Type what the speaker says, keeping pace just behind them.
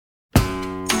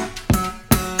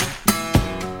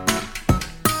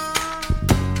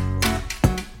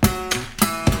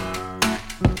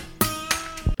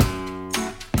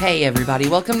Hey everybody,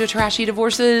 welcome to Trashy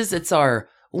Divorces. It's our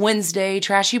Wednesday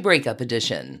Trashy Breakup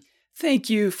edition. Thank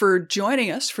you for joining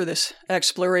us for this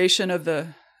exploration of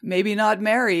the maybe not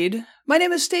married. My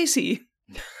name is Stacy.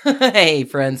 Hey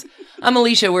friends, I'm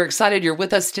Alicia. We're excited you're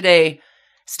with us today.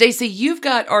 Stacy, you've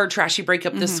got our Trashy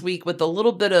Breakup this week with a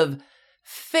little bit of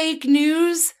fake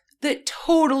news that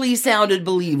totally sounded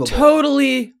believable.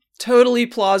 Totally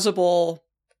plausible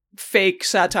fake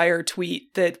satire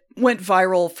tweet that went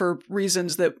viral for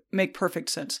reasons that make perfect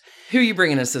sense. Who are you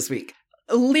bringing us this week?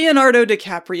 Leonardo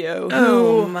DiCaprio.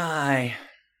 Oh my.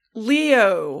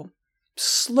 Leo,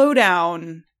 slow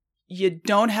down. You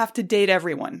don't have to date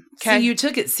everyone. Okay? So you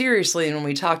took it seriously when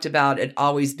we talked about it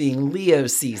always being Leo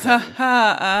season. He's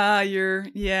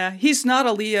not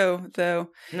a Leo, though.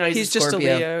 No, he's just a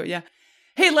Leo, yeah.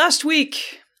 Hey, last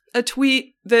week, a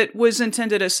tweet that was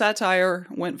intended as satire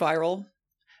went viral,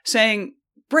 saying,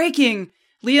 breaking,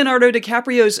 Leonardo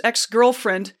DiCaprio's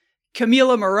ex-girlfriend,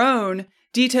 Camila Morrone,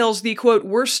 details the, quote,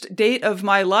 worst date of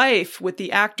my life with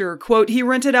the actor. Quote, he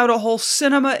rented out a whole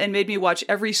cinema and made me watch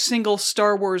every single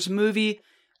Star Wars movie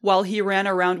while he ran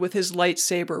around with his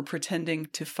lightsaber pretending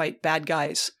to fight bad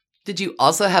guys. Did you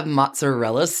also have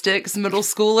mozzarella sticks, middle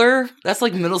schooler? That's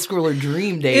like middle schooler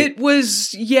dream date. It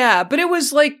was, yeah, but it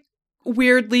was like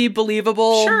weirdly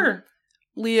believable. Sure.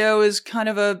 Leo is kind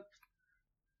of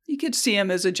you could see him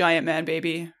as a giant man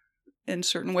baby in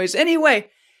certain ways. Anyway,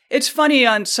 it's funny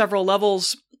on several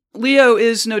levels. Leo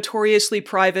is notoriously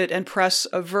private and press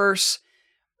averse,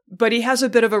 but he has a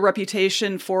bit of a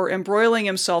reputation for embroiling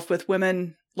himself with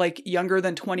women like younger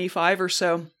than 25 or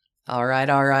so. All right.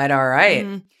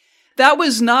 That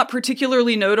was not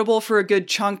particularly notable for a good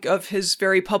chunk of his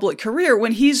very public career.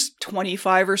 When he's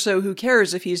 25 or so, who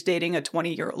cares if he's dating a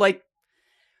 20-year-old? Like,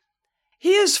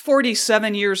 he is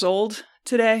 47 years old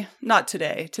today. Not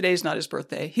today. Today's not his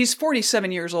birthday. He's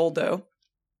 47 years old, though.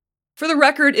 For the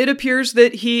record, it appears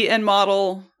that he and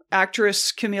model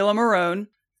actress Camila Morrone,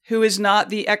 who is not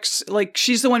the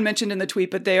she's the one mentioned in the tweet,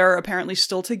 but they are apparently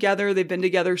still together. They've been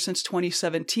together since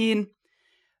 2017.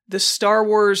 The Star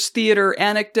Wars theater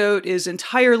anecdote is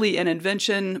entirely an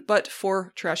invention, but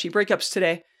for Trashy Breakups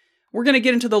today, we're going to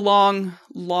get into the long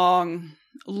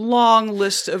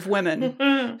list of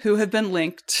women who have been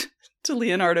linked to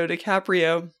Leonardo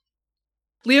DiCaprio.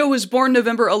 Leo was born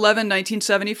November 11,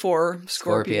 1974,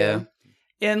 Scorpio,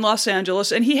 in Los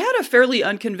Angeles, and he had a fairly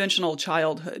unconventional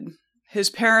childhood.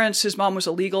 His mom was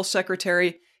a legal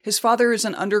secretary. His father is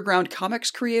an underground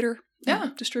comics creator. Yeah.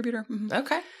 Distributor. Mm-hmm.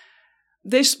 Okay.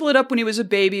 They split up when he was a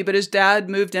baby, but his dad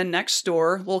moved in next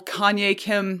door. Little Kanye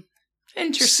Kim.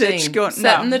 Interesting.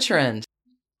 Setting the trend.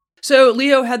 So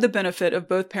Leo had the benefit of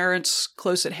both parents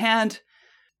close at hand.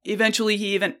 Eventually,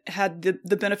 he even had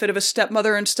the benefit of a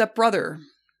stepmother and stepbrother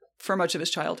for much of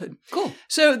his childhood. Cool.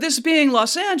 So this being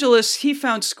Los Angeles, he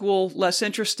found school less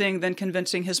interesting than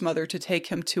convincing his mother to take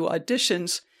him to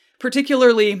auditions,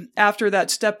 particularly after that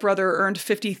stepbrother earned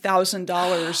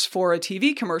 $50,000 for a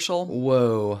TV commercial.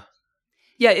 Whoa.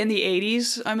 Yeah, in the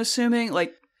 80s, I'm assuming.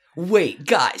 Wait,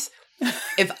 guys.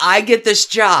 If I get this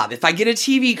job, if I get a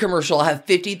TV commercial, I'll have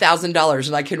 $50,000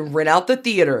 and I can rent out the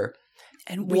theater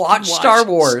and watch Star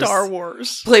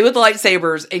Wars, play with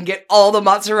lightsabers, and get all the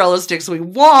mozzarella sticks we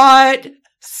want.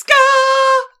 Ska!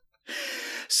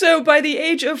 So by the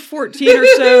age of 14 or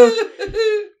so,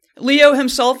 Leo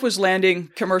himself was landing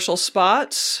commercial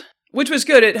spots, which was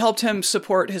good. It helped him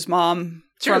support his mom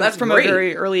from a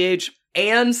very early age.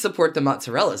 And support the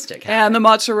mozzarella stick habit. And the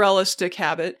mozzarella stick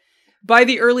habit. By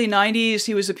the early 90s,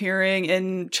 he was appearing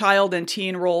in child and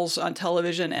teen roles on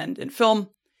television and in film.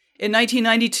 In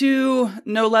 1992,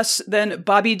 no less than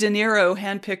Bobby De Niro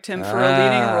handpicked him for a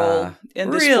leading role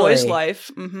in This Boy's Life.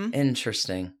 Mm-hmm.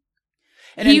 Interesting.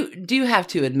 And you do have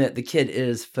to admit the kid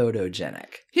is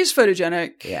photogenic. He's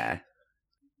photogenic. Yeah.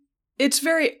 It's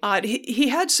very odd. He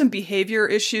had some behavior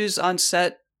issues on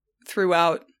set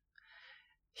throughout.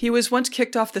 He was once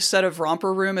kicked off the set of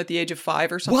Romper Room at the age of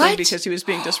 5 or something because he was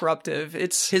being disruptive.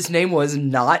 His name was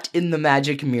not in the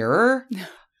Magic Mirror?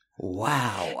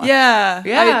 Wow. Yeah.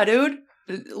 Yeah, dude.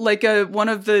 One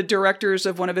of the directors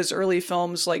of one of his early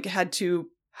films had to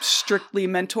strictly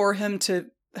mentor him to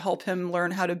help him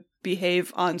learn how to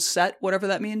behave on set, whatever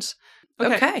that means.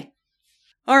 Okay.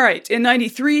 All right. In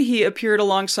 93, he appeared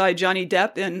alongside Johnny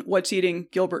Depp in What's Eating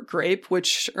Gilbert Grape,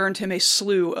 which earned him a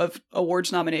slew of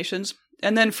awards nominations.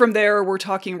 And then from there, we're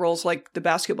talking roles like The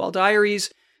Basketball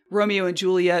Diaries, Romeo and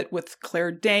Juliet with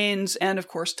Claire Danes, and of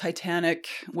course Titanic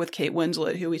with Kate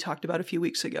Winslet, who we talked about a few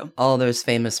weeks ago. All those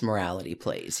famous morality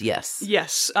plays, yes.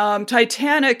 Yes.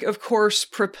 Titanic, of course,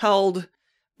 propelled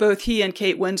both he and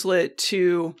Kate Winslet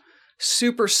to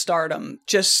superstardom,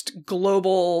 just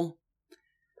global,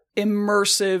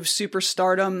 immersive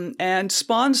superstardom, and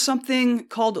spawned something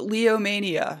called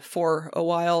Leo-mania for a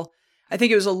while. I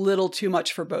think it was a little too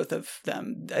much for both of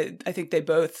them. I think they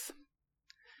both,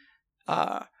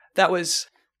 that was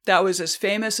as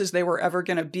famous as they were ever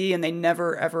going to be, and they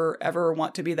never, ever, ever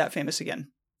want to be that famous again.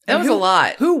 That was a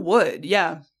lot. Who would?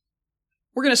 Yeah.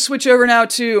 We're going to switch over now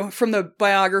from the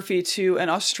biography to an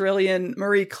Australian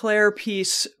Marie Claire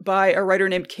piece by a writer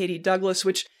named Katie Douglas,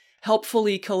 which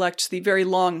helpfully collects the very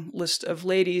long list of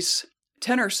ladies.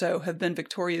 10 or so have been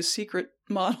Victoria's Secret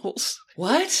models.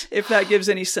 What? If that gives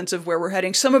any sense of where we're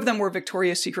heading. Some of them were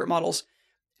Victoria's Secret models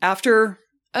after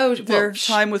their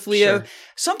time with Leo. Sure.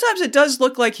 Sometimes it does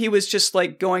look like he was just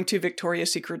like going to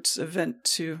Victoria's Secret's event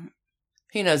to...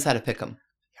 He knows how to pick them.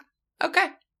 Yeah.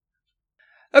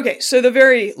 Okay, so the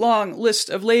very long list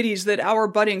of ladies that our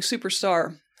budding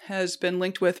superstar has been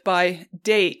linked with by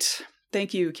date.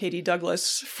 Thank you, Katie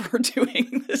Douglas, for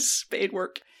doing this spade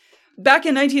work. Back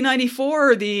in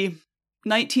 1994, the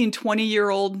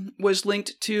 19-20-year-old was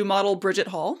linked to model Bridget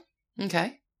Hall.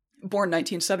 Okay. Born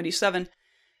 1977.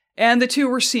 And the two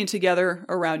were seen together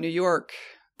around New York.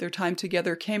 Their time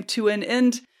together came to an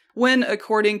end when,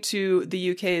 according to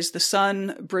the UK's The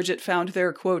Sun, Bridget found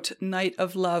their, quote, night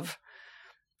of love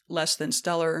less than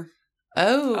stellar.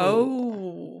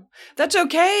 Oh. That's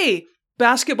okay.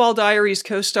 Basketball Diaries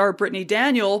co-star Brittany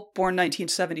Daniel, born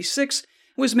 1976,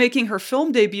 was making her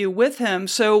film debut with him,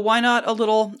 so why not a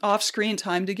little off-screen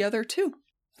time together, too?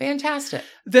 Fantastic.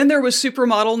 Then there was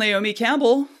supermodel Naomi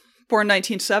Campbell, born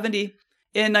 1970.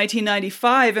 In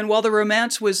 1995, and while the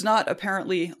romance was not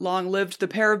apparently long-lived, the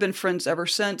pair have been friends ever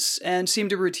since and seem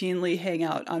to routinely hang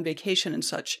out on vacation and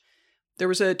such. There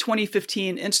was a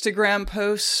 2015 Instagram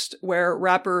post where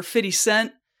rapper 50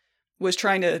 Cent was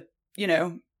trying to,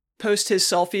 post his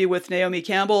selfie with Naomi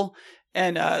Campbell,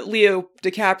 and Leo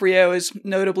DiCaprio is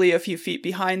notably a few feet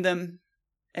behind them,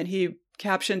 and he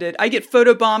captioned it, "I get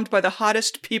photobombed by the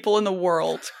hottest people in the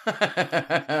world."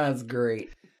 That's great.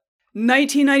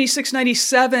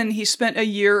 1996-97, he spent a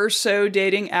year or so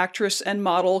dating actress and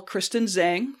model Kristen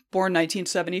Zhang, born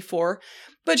 1974,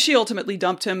 but she ultimately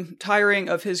dumped him, tiring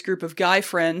of his group of guy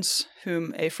friends,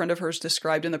 whom a friend of hers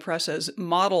described in the press as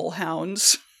model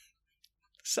hounds.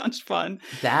 Sounds fun.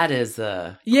 That is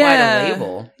quite a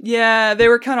label. Yeah, they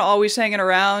were kind of always hanging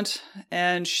around,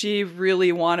 and she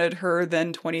really wanted her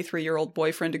then 23-year-old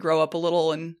boyfriend to grow up a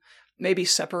little and maybe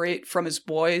separate from his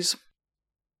boys.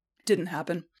 Didn't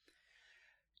happen.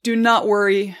 Do not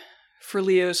worry for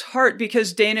Leo's heart,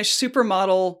 because Danish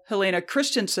supermodel Helena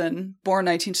Christensen, born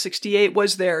 1968,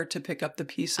 was there to pick up the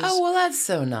pieces. Oh, well, that's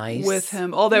so nice. With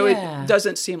him, although it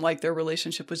doesn't seem like their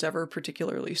relationship was ever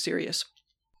particularly serious.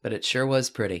 But it sure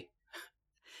was pretty.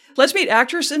 Let's meet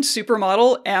actress and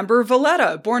supermodel Amber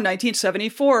Valletta, born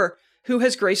 1974, who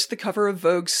has graced the cover of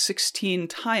Vogue 16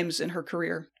 times in her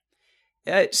career.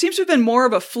 It seems to have been more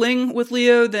of a fling with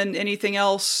Leo than anything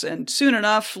else, and soon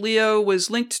enough, Leo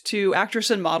was linked to actress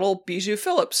and model Bijou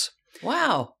Phillips.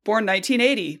 Wow. Born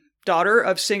 1980, daughter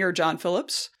of singer John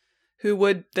Phillips, who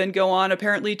would then go on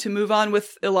apparently to move on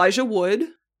with Elijah Wood,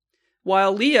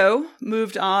 while Leo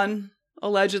moved on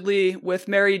allegedly with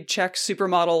married Czech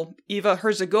supermodel Eva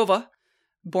Herzegova,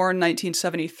 born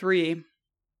 1973.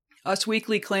 Us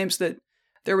Weekly claims that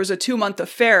there was a 2-month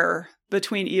affair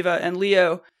between Eva and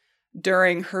Leo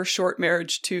during her short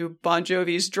marriage to Bon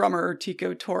Jovi's drummer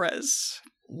Tico Torres.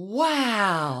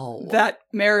 Wow. That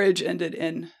marriage ended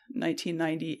in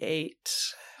 1998.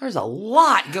 There's a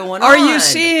lot going on. Are you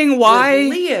seeing why?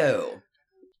 Leo.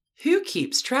 Who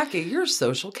keeps track of your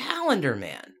social calendar,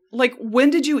 man? Like, when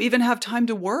did you even have time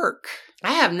to work?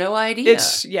 I have no idea.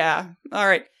 All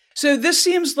right. So this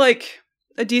seems like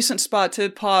a decent spot to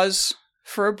pause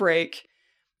for a break.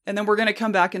 And then we're going to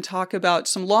come back and talk about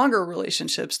some longer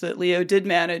relationships that Leo did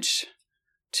manage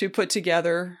to put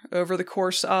together over the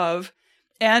course of,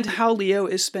 and how Leo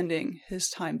is spending his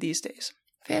time these days.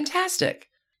 Fantastic.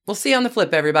 We'll see you on the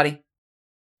flip, everybody.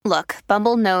 Look,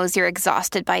 Bumble knows you're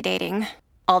exhausted by dating.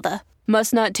 All the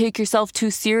must not take yourself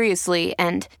too seriously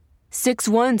and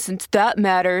 6'1" since that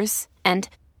matters. And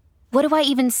what do I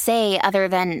even say other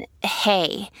than,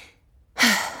 hey?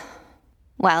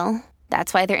 Well,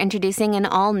 that's why they're introducing an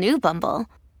all-new Bumble,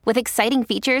 with exciting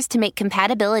features to make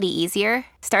compatibility easier,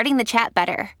 starting the chat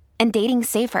better, and dating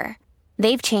safer.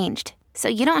 They've changed, so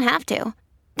you don't have to.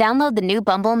 Download the new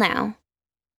Bumble now.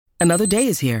 Another day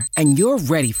is here, and you're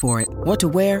ready for it. What to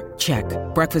wear? Check.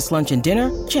 Breakfast, lunch, and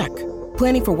dinner? Check.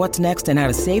 Planning for what's next and how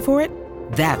to save for it?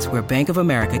 That's where Bank of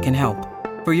America can help.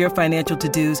 For your financial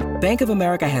to-dos, Bank of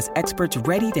America has experts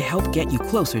ready to help get you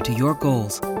closer to your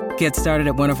goals. Get started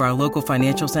at one of our local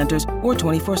financial centers or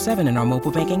 24/7 in our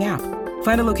mobile banking app.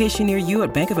 Find a location near you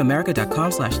at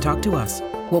bankofamerica.com/talktous.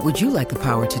 What would you like the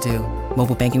power to do?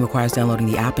 Mobile banking requires downloading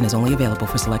the app and is only available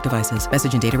for select devices.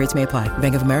 Message and data rates may apply.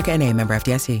 Bank of America N.A., member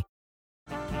FDIC.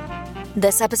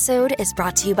 This episode is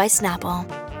brought to you by Snapple.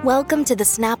 Welcome to the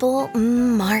Snapple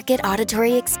Market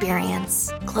Auditory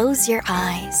Experience. Close your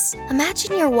eyes.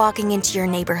 Imagine you're walking into your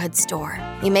neighborhood store.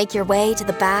 You make your way to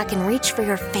the back and reach for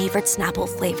your favorite Snapple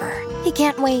flavor. You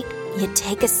can't wait. You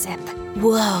take a sip.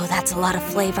 Whoa, that's a lot of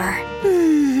flavor.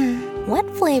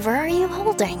 What flavor are you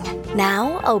holding?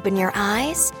 Now open your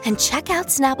eyes and check out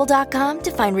Snapple.com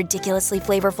to find ridiculously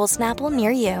flavorful Snapple near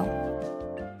you.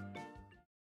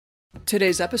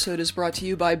 Today's episode is brought to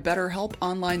you by BetterHelp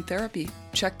Online Therapy.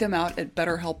 Check them out at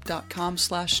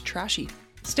betterhelp.com/trashy.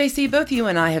 Stacey, both you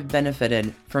and I have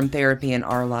benefited from therapy in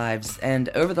our lives, and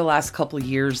over the last couple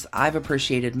years, I've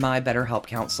appreciated my BetterHelp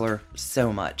counselor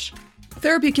so much.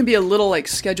 Therapy can be a little like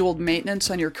scheduled maintenance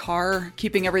on your car,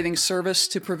 keeping everything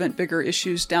serviced to prevent bigger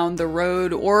issues down the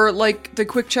road, or like the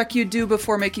quick check you do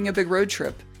before making a big road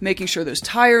trip. Making sure those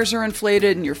tires are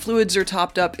inflated and your fluids are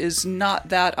topped up is not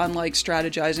that unlike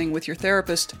strategizing with your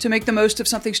therapist to make the most of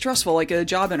something stressful like a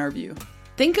job interview.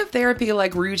 Think of therapy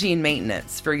like routine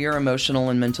maintenance for your emotional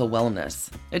and mental wellness.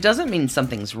 It doesn't mean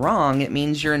something's wrong, it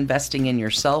means you're investing in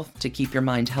yourself to keep your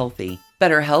mind healthy.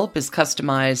 BetterHelp is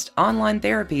customized online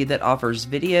therapy that offers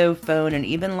video, phone, and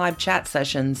even live chat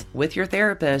sessions with your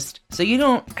therapist, so you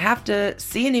don't have to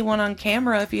see anyone on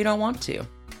camera if you don't want to.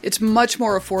 It's much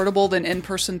more affordable than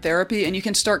in-person therapy, and you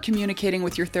can start communicating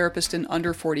with your therapist in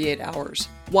under 48 hours.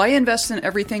 Why invest in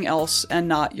everything else and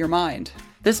not your mind?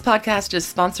 This podcast is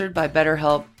sponsored by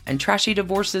BetterHelp, and Trashy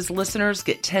Divorces listeners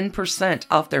get 10%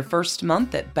 off their first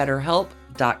month at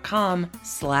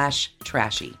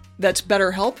betterhelp.com/trashy. That's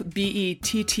BetterHelp,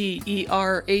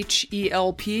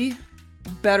 BetterHelp,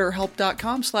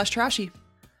 betterhelp.com/trashy.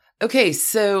 Okay,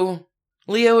 so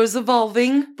Leo is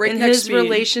evolving in his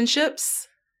relationships.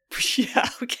 Yeah,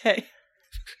 okay.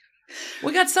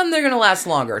 We got some that are going to last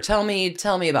longer. Tell me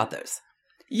about those.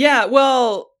 Yeah,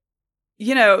 well,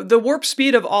 you know, the warp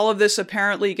speed of all of this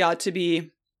apparently got to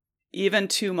be even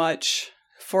too much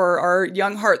for our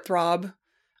young heartthrob,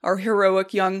 our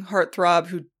heroic young heartthrob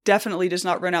who definitely does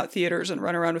not rent out theaters and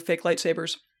run around with fake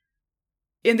lightsabers.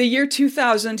 In the year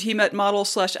 2000, he met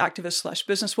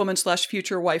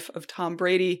model/activist/businesswoman/future wife of Tom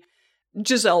Brady,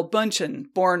 Gisele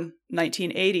Bündchen, born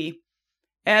 1980.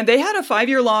 And they had a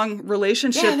 5-year-long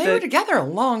relationship. Yeah, they were together a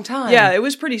long time. Yeah, it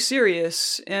was pretty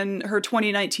serious. In her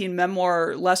 2019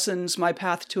 memoir, Lessons, My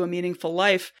Path to a Meaningful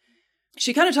Life,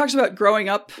 she kind of talks about growing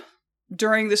up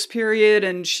during this period,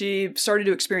 and she started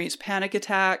to experience panic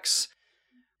attacks.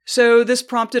 So this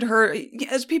prompted her,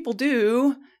 as people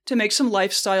do, to make some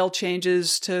lifestyle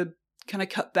changes to kind of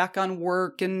cut back on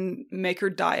work and make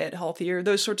her diet healthier,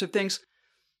 those sorts of things.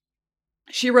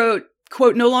 She wrote,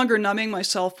 quote, "No longer numbing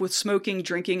myself with smoking,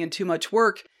 drinking, and too much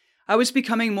work, I was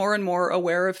becoming more and more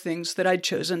aware of things that I'd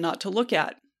chosen not to look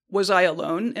at. Was I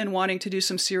alone in wanting to do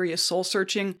some serious soul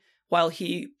searching while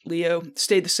he, Leo,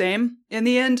 stayed the same? In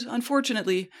the end,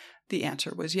 unfortunately, the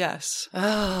answer was yes."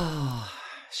 Oh,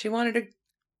 she wanted to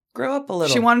grow up a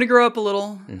little. She wanted to grow up a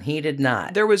little. And he did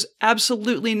not. There was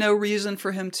absolutely no reason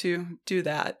for him to do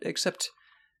that, except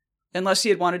unless he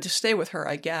had wanted to stay with her,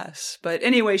 I guess. But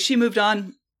anyway, she moved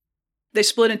on. They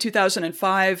split in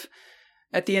 2005.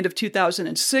 At the end of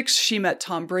 2006, she met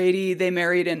Tom Brady. They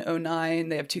married in 2009.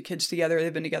 They have 2 kids together.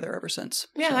 They've been together ever since.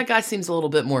 Yeah, so that guy seems a little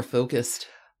bit more focused.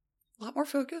 A lot more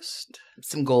focused.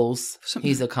 Some goals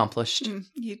he's accomplished.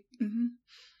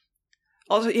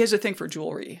 Also, he has a thing for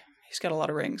jewelry. He's got a lot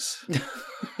of rings.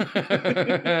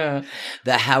 The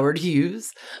Howard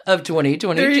Hughes of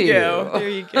 2022. There you go. There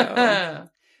you go.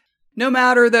 No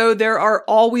matter, though, there are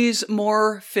always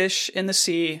more fish in the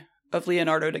sea of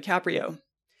Leonardo DiCaprio.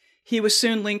 He was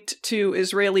soon linked to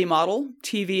Israeli model,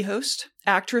 TV host,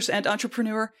 actress, and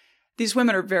entrepreneur. These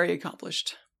women are very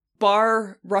accomplished.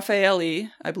 Bar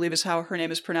Raffaeli, I believe is how her name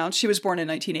is pronounced. She was born in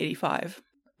 1985.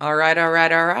 All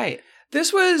right.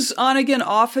 This was on again,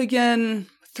 off again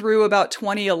through about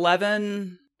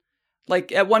 2011.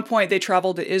 Like, at one point, they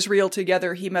traveled to Israel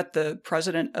together. He met the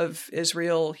president of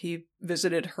Israel. He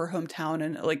visited her hometown,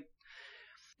 and, like,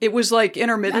 it was, like,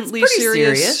 intermittently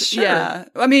serious. Sure. Yeah.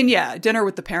 I mean, yeah, dinner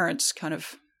with the parents, kind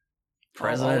of.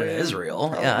 President of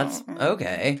Israel. Yeah, that's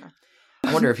okay.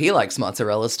 I wonder if he likes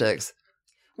mozzarella sticks.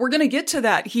 We're going to get to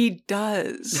that. He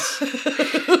does.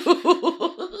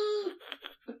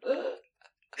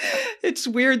 It's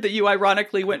weird that you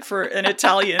ironically went for an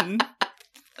Italian,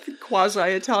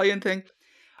 quasi-Italian thing.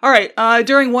 All right.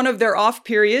 During one of their off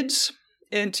periods,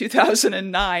 In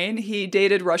 2009, he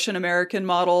dated Russian-American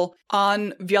model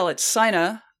Anna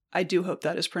Vyaletsina. I do hope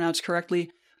that is pronounced correctly.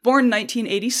 Born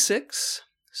 1986,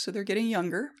 so they're getting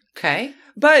younger. Okay.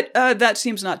 But that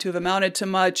seems not to have amounted to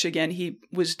much. Again, he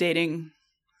was dating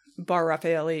Bar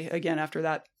Raffaelli again after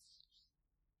that.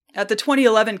 At the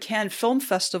 2011 Cannes Film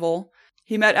Festival,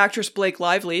 he met actress Blake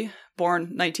Lively, born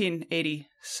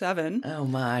 1987. Oh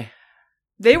my.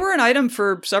 They were an item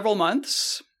for several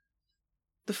months.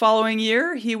 The following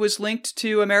year, he was linked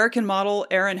to American model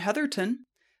Erin Heatherton,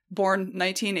 born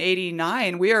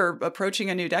 1989. We are approaching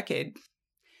a new decade.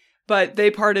 But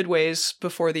they parted ways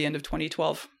before the end of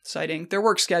 2012, citing their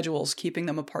work schedules keeping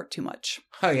them apart too much.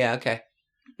 Oh, yeah, okay.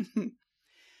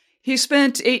 He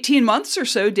spent 18 months or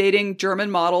so dating German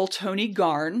model Toni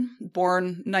Garn,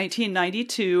 born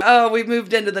 1992. Oh, we've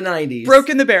moved into the 90s.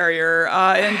 Broken the barrier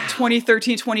in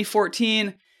 2013,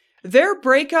 2014. Their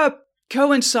breakup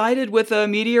coincided with a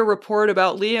media report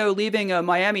about Leo leaving a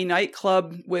Miami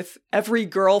nightclub with every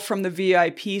girl from the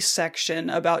VIP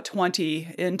section, about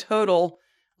 20 in total,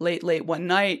 late one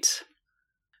night.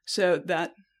 So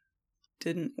that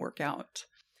didn't work out.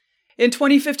 In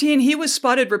 2015, he was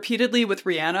spotted repeatedly with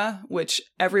Rihanna, which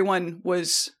everyone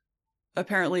was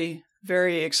apparently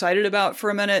very excited about for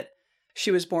a minute.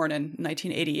 She was born in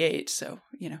 1988, so,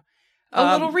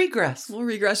 a little regress. A little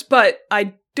regress, but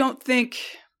I don't think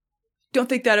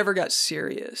that ever got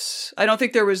serious. I don't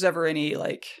think there was ever any,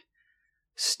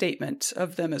 statement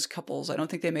of them as couples. I don't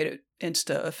think they made it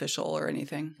Insta official or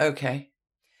anything. Okay.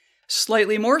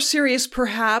 Slightly more serious,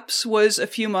 perhaps, was a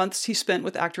few months he spent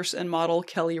with actress and model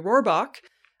Kelly Rohrbach,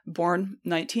 born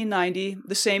 1990,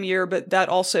 the same year, but that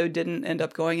also didn't end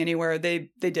up going anywhere. They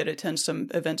did attend some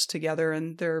events together,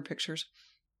 and there are pictures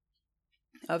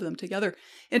of them together.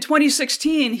 In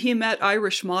 2016, he met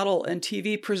Irish model and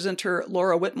TV presenter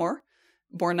Laura Whitmore,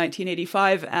 born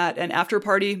 1985, at an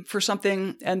after-party for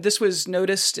something, and this was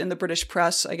noticed in the British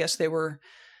press. I guess they were,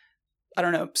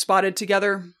 spotted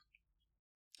together.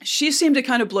 She seemed to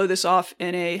kind of blow this off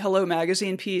in a Hello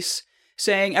Magazine piece,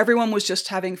 saying everyone was just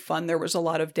having fun. There was a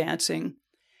lot of dancing.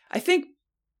 I think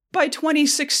by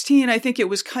 2016, it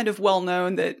was kind of well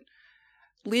known that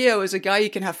Leo is a guy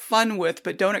you can have fun with,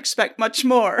 but don't expect much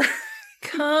more.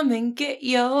 Come and get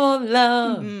your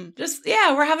love.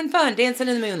 Mm-hmm. We're having fun dancing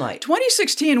in the moonlight.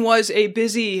 2016 was a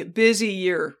busy, busy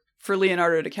year for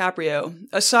Leonardo DiCaprio.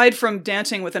 Aside from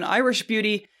dancing with an Irish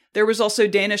beauty, there was also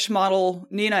Danish model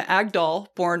Nina Agdal,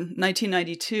 born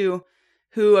 1992,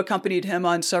 who accompanied him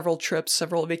on several trips,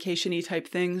 several vacation-y type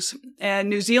things, and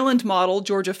New Zealand model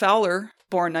Georgia Fowler,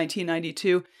 born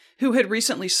 1992, who had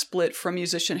recently split from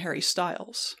musician Harry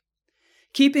Styles.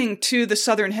 Keeping to the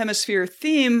Southern Hemisphere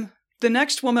theme, the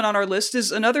next woman on our list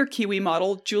is another Kiwi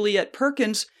model, Juliet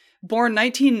Perkins, born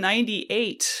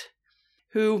 1998,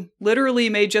 who literally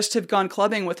may just have gone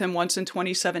clubbing with him once in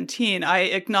 2017. I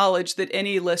acknowledge that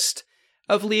any list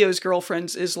of Leo's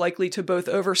girlfriends is likely to both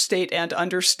overstate and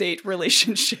understate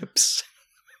relationships.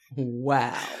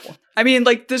 Wow.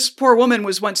 This poor woman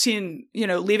was once seen,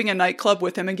 leaving a nightclub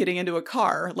with him and getting into a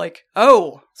car.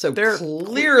 So they're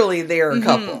clearly they're a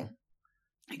couple.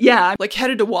 Yeah,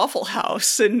 headed to Waffle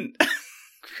House and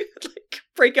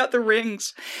break out the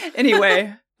rings.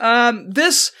 Anyway,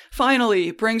 this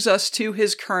finally brings us to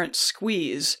his current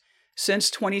squeeze. Since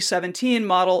 2017,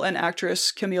 model and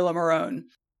actress Camila Morrone.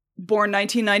 Born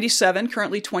 1997,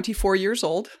 currently 24 years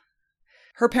old.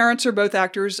 Her parents are both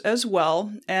actors as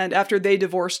well, and after they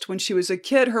divorced when she was a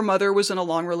kid, her mother was in a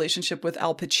long relationship with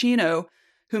Al Pacino,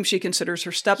 whom she considers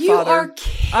her stepfather. You are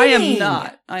kidding!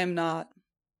 I am not.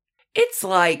 It's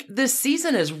like this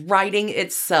season is writing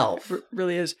itself. It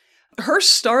really is. Her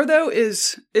star, though,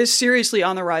 is seriously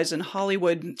on the rise in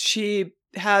Hollywood. She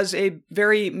has a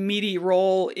very meaty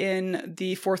role in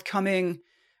the forthcoming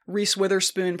Reese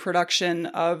Witherspoon production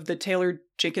of the Taylor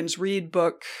Jenkins Reid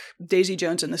book, Daisy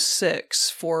Jones and the Six,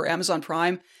 for Amazon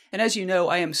Prime. And as you know,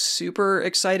 I am super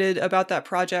excited about that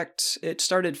project. It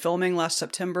started filming last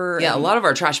September. Yeah, a lot of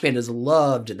our Trash Pandas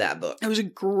loved that book. It was a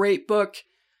great book.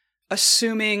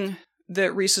 Assuming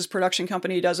that Reese's production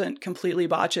company doesn't completely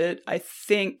botch it, I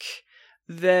think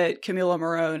that Camila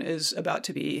Morrone is about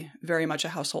to be very much a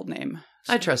household name.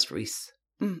 So. I trust Reese.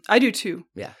 I do too.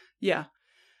 Yeah. Yeah.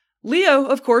 Leo,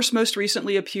 of course, most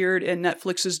recently appeared in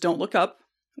Netflix's Don't Look Up,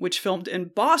 which filmed in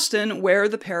Boston, where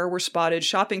the pair were spotted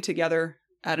shopping together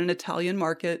at an Italian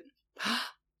market.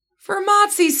 For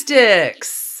mozzie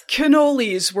sticks!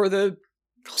 Cannolis were the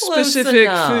Close specific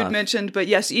enough. Food mentioned, but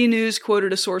yes, E! News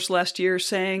quoted a source last year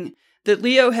saying that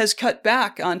Leo has cut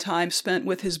back on time spent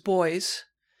with his boys,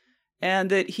 and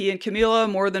that he and Camila,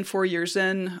 more than 4 years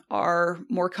in, are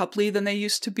more coupley than they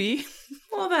used to be.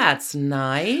 Well, that's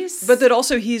nice. But that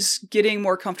also he's getting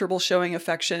more comfortable showing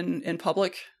affection in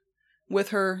public with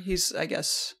her. He's, I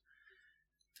guess,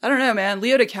 I don't know, man.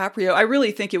 Leo DiCaprio, I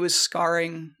really think it was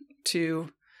scarring to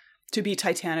be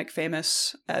Titanic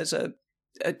famous as a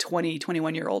 20,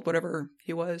 21-year-old, whatever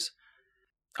he was.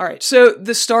 All right, so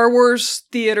the Star Wars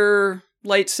theater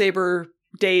lightsaber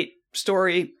date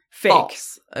story, fake.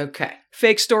 False. Okay.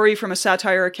 Fake story from a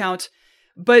satire account.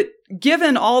 But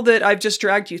given all that I've just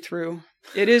dragged you through,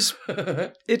 it's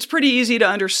pretty easy to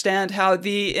understand how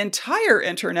the entire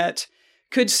internet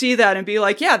could see that and be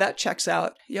like, yeah, that checks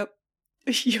out. Yep.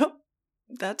 Yep.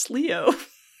 That's Leo.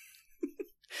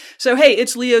 So, hey,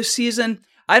 it's Leo season.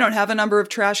 I don't have a number of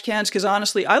trash cans because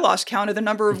honestly, I lost count of the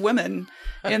number of women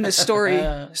in this story.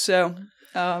 So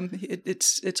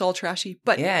it's all trashy.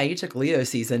 But yeah, you took Leo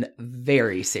season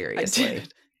very seriously.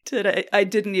 I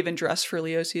didn't even dress for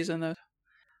Leo season though.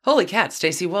 Holy cat,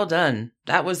 Stacey, well done.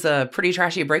 That was a pretty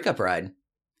trashy breakup ride.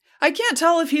 I can't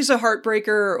tell if he's a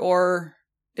heartbreaker or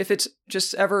if it's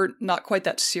just ever not quite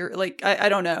that serious. Like, I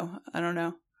don't know. I don't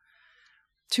know.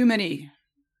 Too many,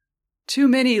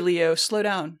 Leo. Slow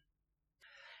down.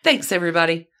 Thanks,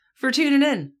 everybody, for tuning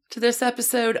in to this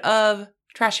episode of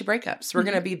Trashy Breakups. We're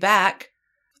going to be back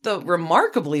with the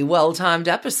remarkably well-timed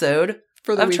episode of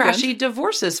weekend. Trashy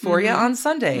Divorces for you on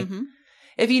Sunday.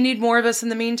 If you need more of us in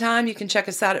the meantime, you can check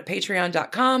us out at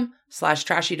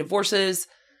patreon.com/trashydivorces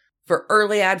for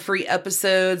early ad-free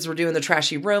episodes. We're doing the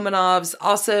Trashy Romanovs.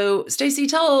 Also, Stacey,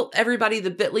 tell everybody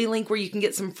the bit.ly link where you can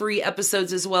get some free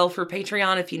episodes as well for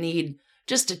Patreon if you need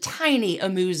just a tiny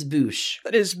amuse-bouche.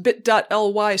 That is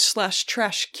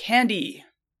bit.ly/trashcandy.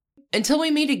 Until we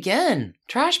meet again,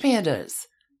 Trash Pandas,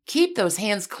 keep those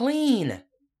hands clean.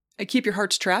 And keep your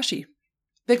hearts trashy.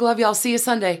 Big love, y'all. See you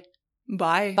Sunday.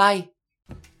 Bye. Bye.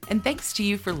 And thanks to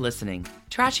you for listening.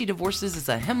 Trashy Divorces is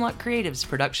a Hemlock Creatives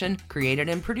production, created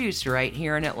and produced right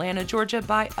here in Atlanta, Georgia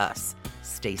by us,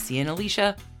 Stacey and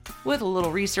Alicia, with a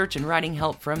little research and writing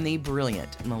help from the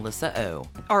brilliant Melissa O.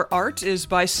 Our art is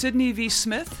by Sydney V.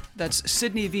 Smith. That's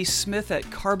Sydney V. Smith at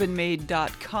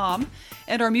carbonmade.com.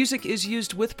 And our music is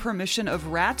used with permission of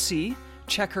Ratsy.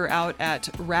 Check her out at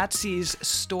Ratsy's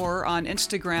store on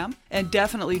Instagram, and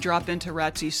definitely drop into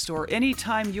Ratsy's store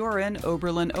anytime you're in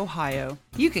Oberlin, Ohio.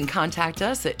 You can contact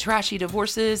us at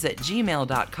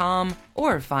trashydivorces@gmail.com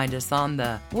or find us on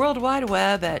the World Wide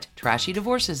Web at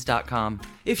trashydivorces.com.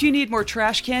 If you need more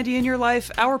trash candy in your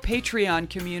life, our Patreon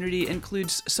community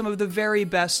includes some of the very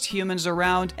best humans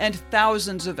around and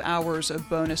thousands of hours of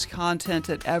bonus content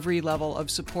at every level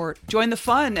of support. Join the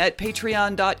fun at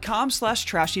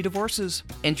patreon.com/trashydivorces.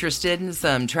 Interested in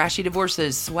some Trashy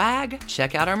Divorces swag?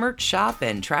 Check out our merch shop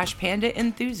and Trash Panda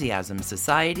Enthusiasm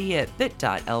Society at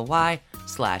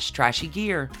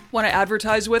bit.ly/trashygear. Want to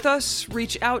advertise with us?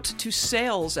 Reach out to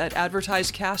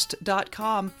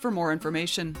sales@advertisecast.com for more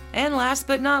information. And last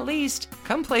but not least,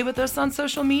 come play with us on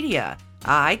social media.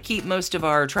 I keep most of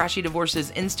our Trashy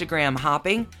Divorces Instagram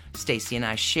hopping. Stacey and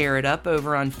I share it up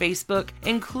over on Facebook,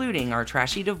 including our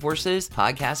Trashy Divorces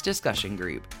podcast discussion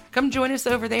group. Come join us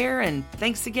over there, and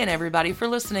thanks again, everybody, for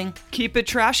listening. Keep it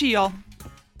trashy, y'all.